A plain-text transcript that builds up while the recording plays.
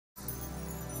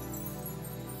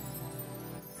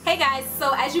Hey guys,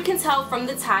 so as you can tell from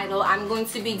the title, I'm going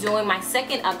to be doing my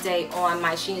second update on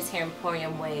my Sheena's Hair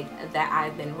Emporium wig that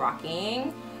I've been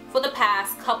rocking for the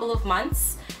past couple of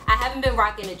months. I haven't been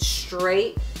rocking it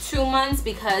straight 2 months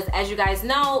because, as you guys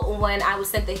know, when I was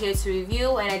sent the hair to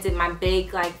review and I did my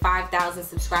big like 5,000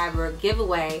 subscriber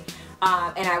giveaway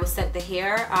and I was sent the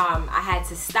hair, I had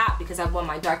to stop because I won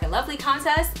my Dark and Lovely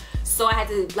contest. So I had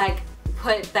to like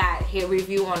put that hair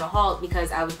review on a halt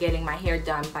because I was getting my hair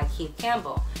done by Keith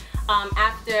Campbell.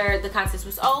 After the contest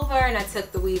was over and I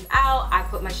took the weave out, I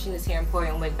put my Sheena's Hair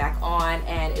Emporium wig back on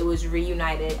and it was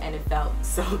reunited and it felt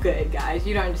so good, guys.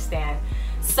 You don't understand.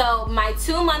 So my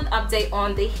 2-month update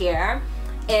on the hair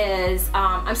is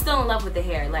I'm still in love with the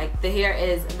hair. Like, the hair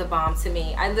is the bomb to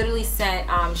me. I literally sent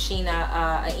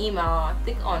Sheena an email, I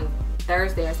think on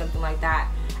Thursday or something like that.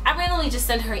 I randomly just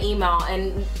sent her an email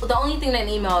and the only thing that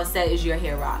email said is your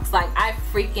hair rocks. Like, I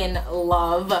freaking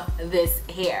love this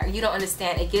hair. You don't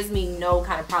understand. It gives me no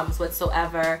kind of problems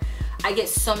whatsoever. I get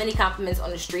so many compliments on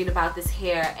the street about this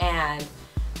hair and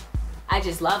I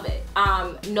just love it.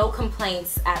 No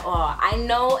complaints at all. I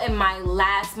know in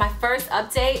my first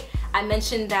update, I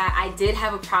mentioned that I did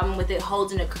have a problem with it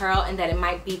holding a curl and that it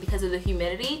might be because of the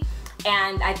humidity.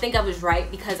 And I think I was right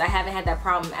because I haven't had that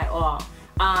problem at all.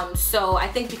 So I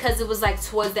think because it was like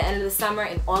towards the end of the summer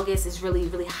and August is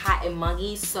really hot and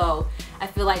muggy, so I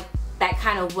feel like that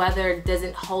kind of weather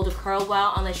doesn't hold a curl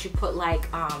well unless you put like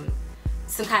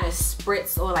some kind of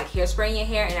spritz or like hairspray in your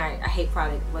hair, and I hate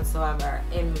product whatsoever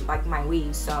in like my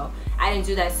weave, so I didn't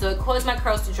do that. So it caused my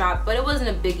curls to drop, but it wasn't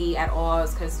a biggie at all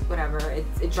because whatever,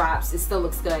 it drops, it still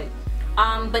looks good.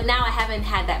 But now I haven't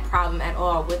had that problem at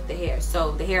all with the hair,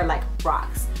 so the hair like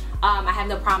rocks. I have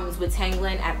no problems with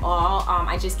tangling at all.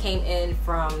 I just came in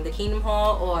from the Kingdom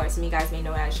Hall, or some of you guys may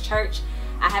know it as church.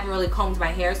 I haven't really combed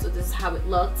my hair, so this is how it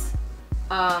looked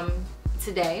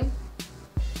today.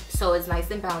 So it's nice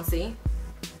and bouncy.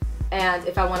 And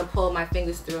if I want to pull my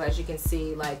fingers through, as you can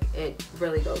see, like, it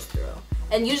really goes through.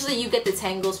 And usually you get the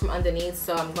tangles from underneath,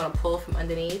 so I'm going to pull from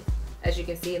underneath. As you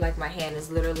can see, like, my hand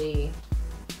is literally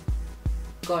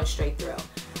going straight through.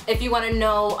 If you want to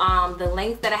know the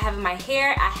length that I have in my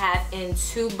hair, I have in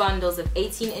 2 bundles of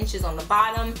 18 inches on the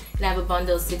bottom, and I have a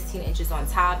bundle of 16 inches on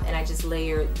top, and I just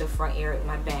layered the front ear with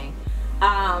my bang.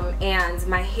 And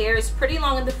my hair is pretty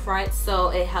long in the front, so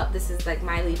it helped. This is like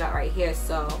my leave out right here,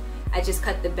 so I just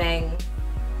cut the bang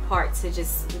part to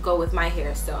just go with my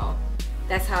hair. So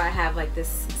that's how I have like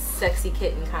this sexy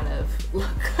kitten kind of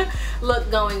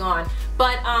look going on.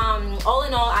 But all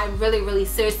in all, I really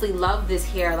seriously love this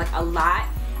hair like a lot.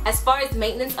 As far as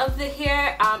maintenance of the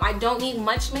hair, I don't need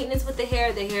much maintenance with the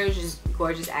hair. The hair is just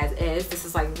gorgeous as is. This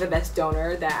is like the best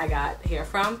donor that I got hair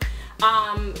from.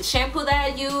 Shampoo that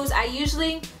I use, I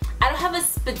don't have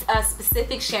a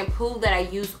specific shampoo that I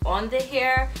use on the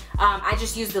hair. I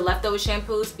just use the leftover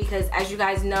shampoos because, as you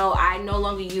guys know, I no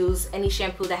longer use any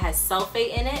shampoo that has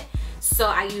sulfate in it. So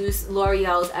I use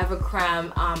L'Oreal's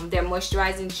HairDeLaCreme, their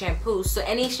moisturizing shampoo. So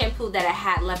any shampoo that I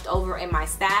had left over in my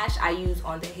stash, I use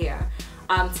on the hair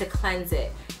to cleanse it.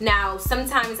 Now,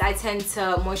 sometimes I tend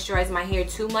to moisturize my hair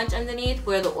too much underneath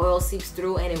where the oil seeps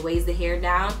through and it weighs the hair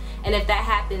down. And if that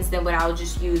happens, then what I'll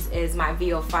just use is my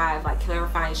VO5 like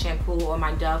clarifying shampoo or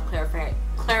my Dove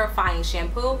clarifying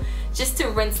shampoo, just to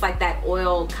rinse like that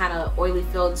oil, kind of oily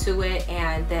feel to it.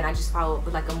 And then I just follow up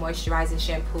with like a moisturizing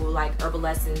shampoo like Herbal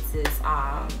Essence's,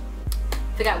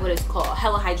 forgot what it's called,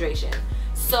 Hella Hydration.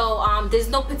 So there's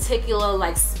no particular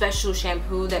like special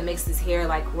shampoo that makes this hair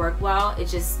like work well. It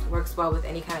just works well with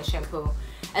any kind of shampoo.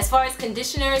 As far as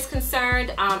conditioner is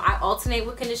concerned, I alternate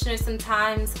with conditioners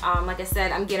sometimes. Like I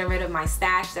said, I'm getting rid of my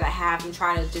stash that I have. I'm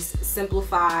trying to just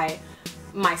simplify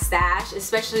my stash,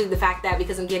 especially the fact that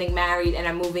because I'm getting married and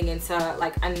I'm moving into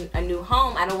like a new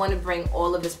home, I don't want to bring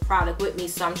all of this product with me,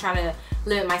 so I'm trying to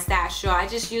limit my stash. So I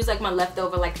just use like my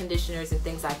leftover like conditioners and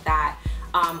things like that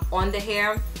on the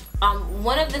hair.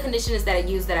 One of the conditioners that I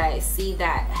use that I see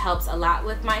that helps a lot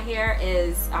with my hair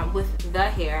is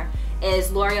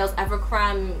is L'Oreal's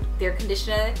HairDeLaCreme, their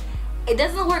conditioner. It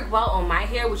doesn't work well on my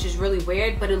hair, which is really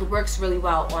weird, but it works really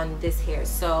well on this hair.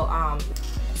 So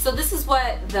so this is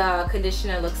what the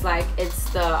conditioner looks like.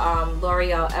 It's the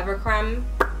L'Oreal HairDeLaCreme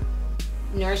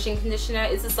Nourishing Conditioner.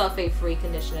 It's a sulfate-free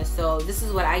conditioner, so this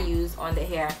is what I use on the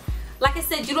hair. Like I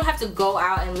said, you don't have to go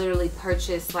out and literally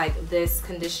purchase like this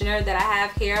conditioner that I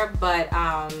have here, but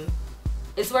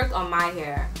it's worked on my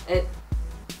hair.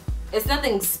 It's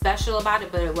nothing special about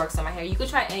it, but it works on my hair. You could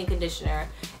try any conditioner,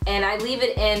 and I leave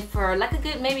it in for like a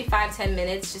good maybe 5-10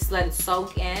 minutes, just let it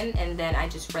soak in, and then I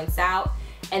just rinse out,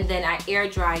 and then I air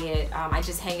dry it. I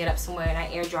just hang it up somewhere and I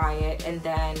air dry it, and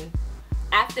then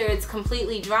after it's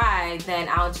completely dry, then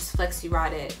I'll just flexi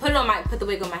rod it. Put the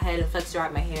wig on my head and flexi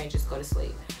rod my hair and just go to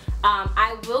sleep.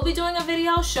 I will be doing a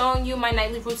video showing you my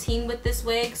nightly routine with this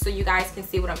wig so you guys can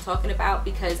see what I'm talking about,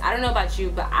 because I don't know about you,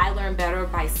 but I learn better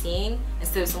by seeing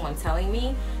instead of someone telling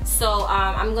me. So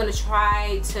I'm gonna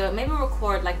try to maybe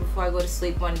record like before I go to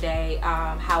sleep one day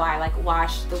how I like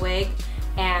wash the wig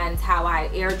and how I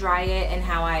air dry it and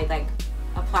how I like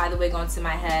apply the wig onto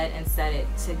my head and set it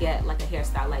to get like a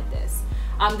hairstyle like this.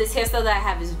 This hairstyle that I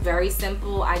have is very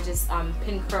simple. I just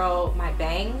pin curl my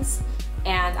bangs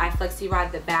and I flexi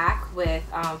rod the back with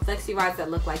flexi rods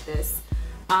that look like this.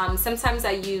 Sometimes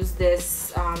I use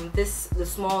this, the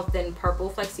small thin purple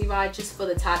flexi rod just for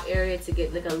the top area to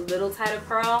get like a little tighter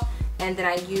curl, and then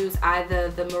I use either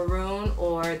the maroon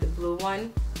or the blue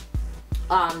one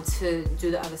to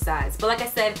do the other sides. But like I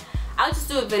said, I'll just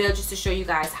do a video just to show you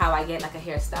guys how I get like a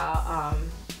hairstyle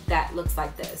that looks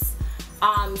like this.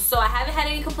 So I haven't had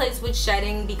any complaints with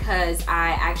shedding because I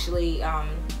actually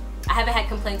I haven't had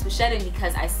complaints with shedding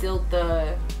because I sealed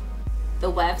the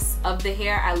wefts of the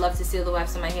hair. I love to seal the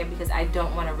wefts of my hair because I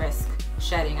don't want to risk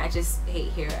shedding. I just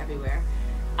hate hair everywhere.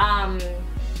 And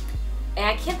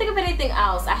I can't think of anything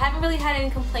else. I haven't really had any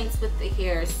complaints with the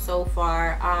hair so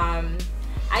far.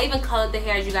 I even colored the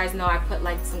hair. As you guys know, I put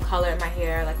like some color in my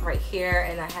hair, like right here,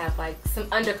 and I have like some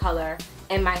undercolor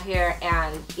in my hair,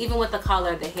 and even with the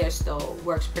color, the hair still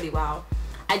works pretty well.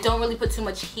 I don't really put too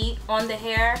much heat on the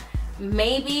hair.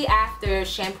 Maybe after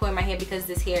shampooing my hair, because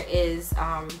this hair is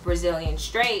Brazilian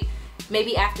straight,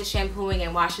 maybe after shampooing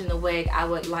and washing the wig, I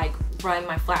would like run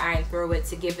my flat iron through it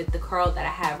to give it the curl that I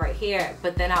have right here,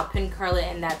 but then I'll pin curl it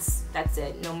and that's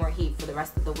it. No more heat for the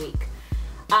rest of the week.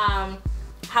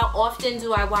 How often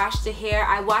do I wash the hair?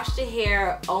 I wash the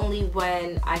hair only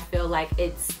when I feel like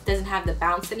it doesn't have the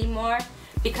bounce anymore,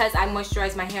 because I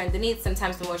moisturize my hair underneath.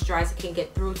 Sometimes the moisturizer can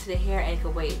get through to the hair and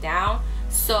can weigh it down.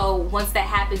 So once that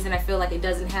happens and I feel like it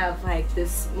doesn't have like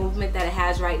this movement that it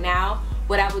has right now,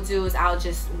 what I would do is I'll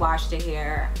just wash the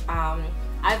hair.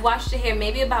 I've washed the hair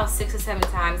maybe about 6 or 7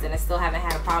 times and I still haven't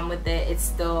had a problem with it. It's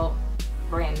still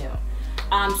brand new.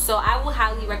 So I will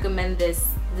highly recommend this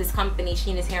company,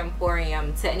 Sheena's Hair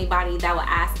Emporium, to anybody that will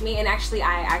ask me. And actually,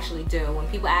 I actually do. When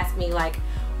people ask me like,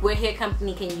 what hair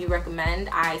company can you recommend,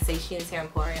 I say Sheena's Hair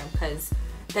Emporium, because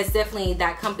that's definitely,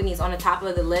 that company is on the top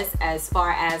of the list as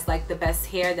far as like the best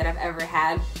hair that I've ever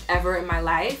had in my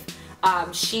life.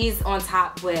 She's on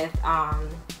top with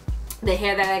the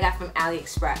hair that I got from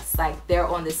AliExpress. Like, they're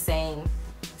on the same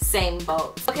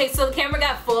boat. Okay, so the camera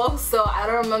got full, so I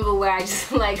don't remember where I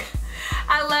just like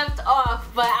I left off,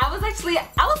 but I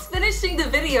was finishing the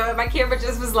video and my camera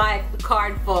just was like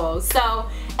card full. So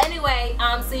anyway,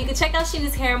 so you can check out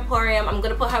Sheena's Hair Emporium. I'm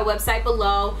gonna put her website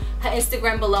below, her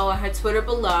Instagram below, and her Twitter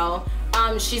below.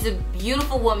 She's a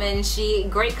beautiful woman.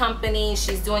 Great company.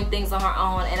 She's doing things on her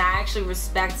own, and I actually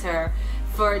respect her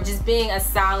for just being a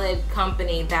solid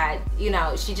company that, you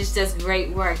know, she just does great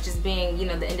work, just being, you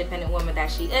know, the independent woman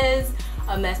that she is.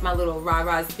 That's my little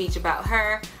rah-rah speech about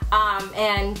her.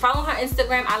 And follow her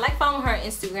Instagram. I like following her on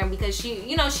Instagram because she,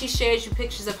 you know, she shares you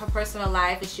pictures of her personal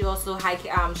life, and she also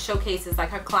showcases like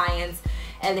her clients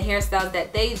and the hairstyles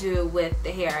that they do with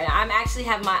the hair. And I'm actually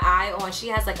have my eye on, she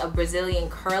has like a Brazilian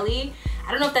curly,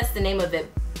 I don't know if that's the name of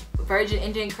it, Virgin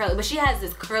Indian curly, but she has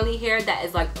this curly hair that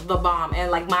is like the bomb, and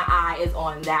like my eye is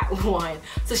on that one.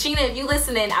 So Sheena, if you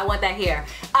listening, I want that hair.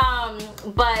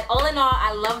 But all in all,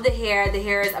 I love the hair. The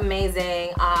hair is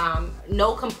amazing.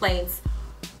 No complaints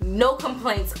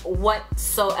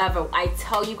whatsoever. I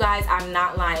tell you guys, I'm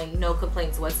not lying. No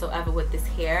complaints whatsoever with this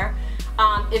hair.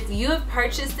 If you have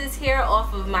purchased this hair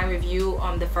off of my review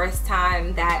on the first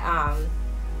time that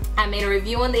I made a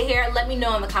review on the hair, let me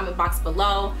know in the comment box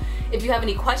below. If you have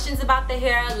any questions about the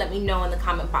hair, let me know in the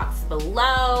comment box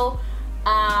below.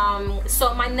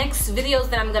 So my next videos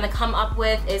that I'm gonna come up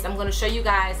with is I'm gonna show you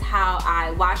guys how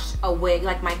I wash a wig,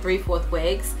 like my 3/4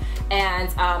 wigs, and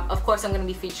of course I'm gonna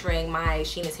be featuring my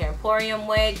Sheena's Hair Emporium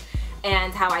wig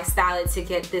and how I style it to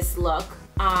get this look.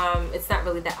 It's not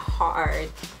really that hard.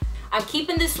 I'm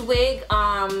keeping this wig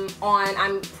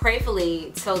I'm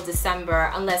prayerfully till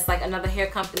December, unless like another hair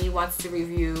company wants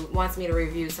me to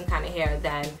review some kind of hair,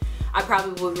 then I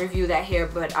probably will review that hair,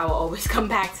 but I will always come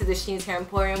back to the Sheena's Hair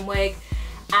Emporium wig.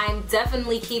 I'm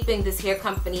definitely keeping this hair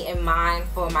company in mind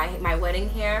for my wedding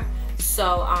hair.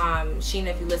 So Sheena,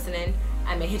 if you're listening,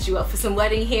 I may hit you up for some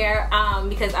wedding hair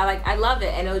because I love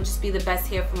it, and it'll just be the best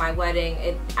hair for my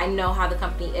wedding. I know how the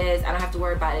company is. I don't have to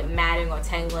worry about it matting or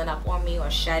tangling up on me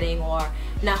or shedding or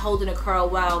not holding a curl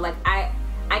well. Like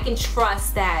I I can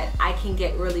trust that I can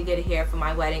get really good hair for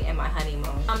my wedding and my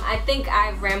honeymoon. I think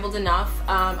I've rambled enough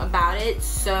about it,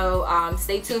 so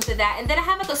stay tuned for that. And then I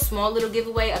have like a small little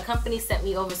giveaway. A company sent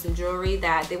me over some jewelry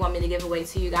that they want me to give away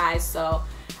to you guys, so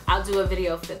I'll do a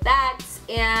video for that.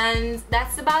 And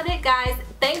that's about it, guys.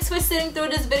 Thanks for sitting through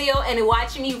this video and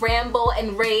watching me ramble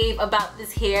and rave about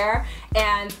this hair.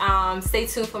 And stay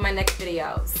tuned for my next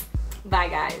videos. Bye,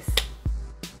 guys.